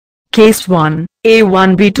Case 1,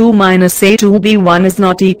 A1B2 minus A2B1 is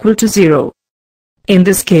not equal to 0. In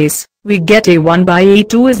this case, we get A1 by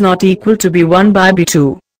A2 is not equal to B1 by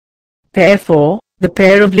B2. Therefore, the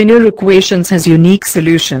pair of linear equations has unique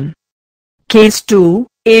solution. Case 2,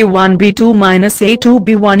 A1B2 minus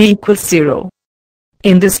A2B1 equals 0.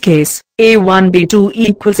 In this case, A1B2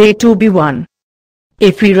 equals A2B1.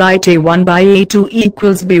 If we write A1 by A2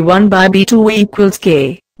 equals B1 by B2 equals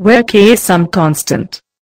K, where K is some constant,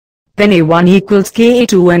 then A1 equals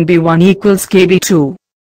K(A2) and B1 equals Kb2.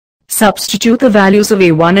 Substitute the values of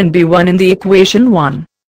A1 and B1 in the equation 1.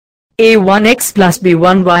 A1x plus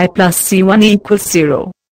B1y plus C1 equals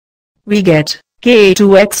 0. We get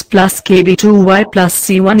K(A2x plus Kb2y plus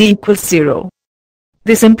C1 equals 0.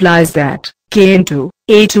 This implies that K into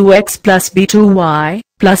A2x plus B2y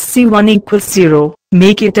plus C1 equals 0,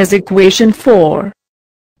 make it as equation 4.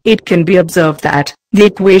 It can be observed that the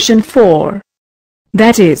equation 4,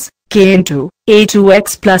 that is, K into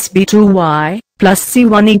A2x plus B2y plus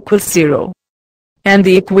C1 equals 0, and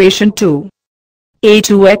the equation 2,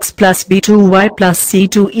 A2x plus B2y plus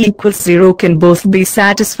C2 equals 0 can both be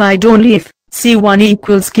satisfied only if C1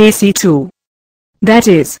 equals Kc2. That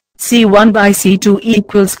is, C1 by C2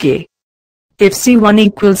 equals K. If C1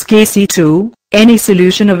 equals Kc2, any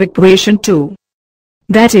solution of equation 2,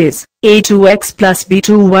 that is, A2x plus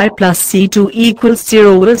B2y plus C2 equals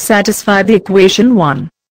 0 will satisfy the equation 1.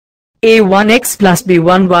 A1x plus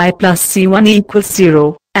B1y plus C1 equals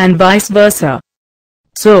 0, and vice versa.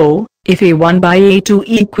 So, if A1 by A2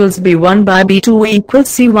 equals B1 by B2 equals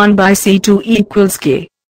C1 by C2 equals K,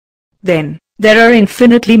 then there are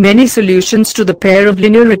infinitely many solutions to the pair of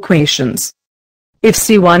linear equations. If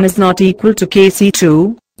C1 is not equal to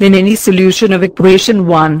Kc2, then any solution of equation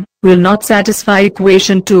 1 will not satisfy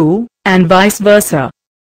equation 2, and vice versa.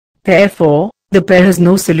 Therefore, the pair has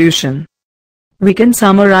no solution. We can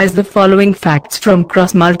summarize the following facts from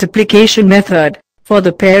cross-multiplication method for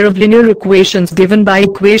the pair of linear equations given by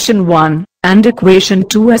equation 1 and equation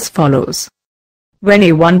 2 as follows. When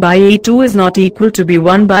A1 by A2 is not equal to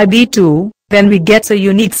B1 by B2, then we get a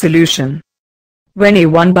unique solution. When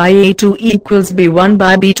A1 by A2 equals B1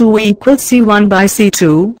 by B2 equals C1 by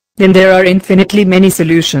C2, then there are infinitely many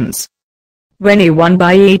solutions. When A1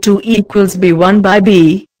 by A2 equals B1 by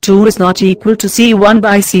B2 is not equal to C1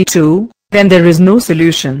 by C2, then there is no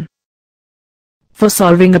solution. For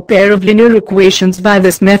solving a pair of linear equations by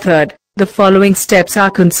this method, the following steps are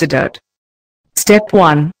considered. Step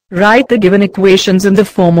 1. Write the given equations in the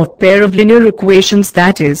form of pair of linear equations,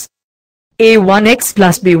 that is, A1x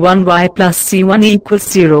plus B1y plus C1 equals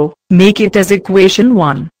 0, make it as equation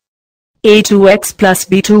 1. A2x plus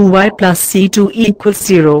B2y plus C2 equals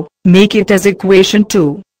 0, make it as equation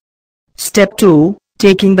 2. Step 2.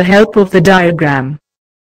 Taking the help of the diagram,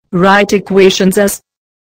 write equations as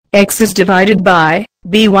x is divided by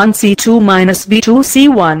b1c2 minus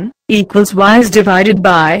b2c1 equals y is divided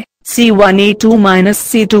by c1a2 minus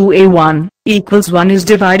c2a1 equals 1 is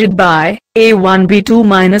divided by a1b2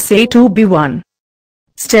 minus a2b1.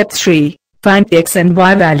 Step 3. Find the x and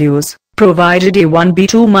y values, provided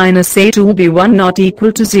a1b2 minus a2b1 not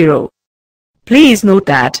equal to 0. Please note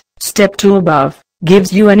that step 2 above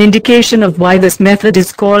gives you an indication of why this method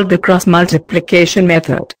is called the cross-multiplication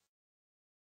method.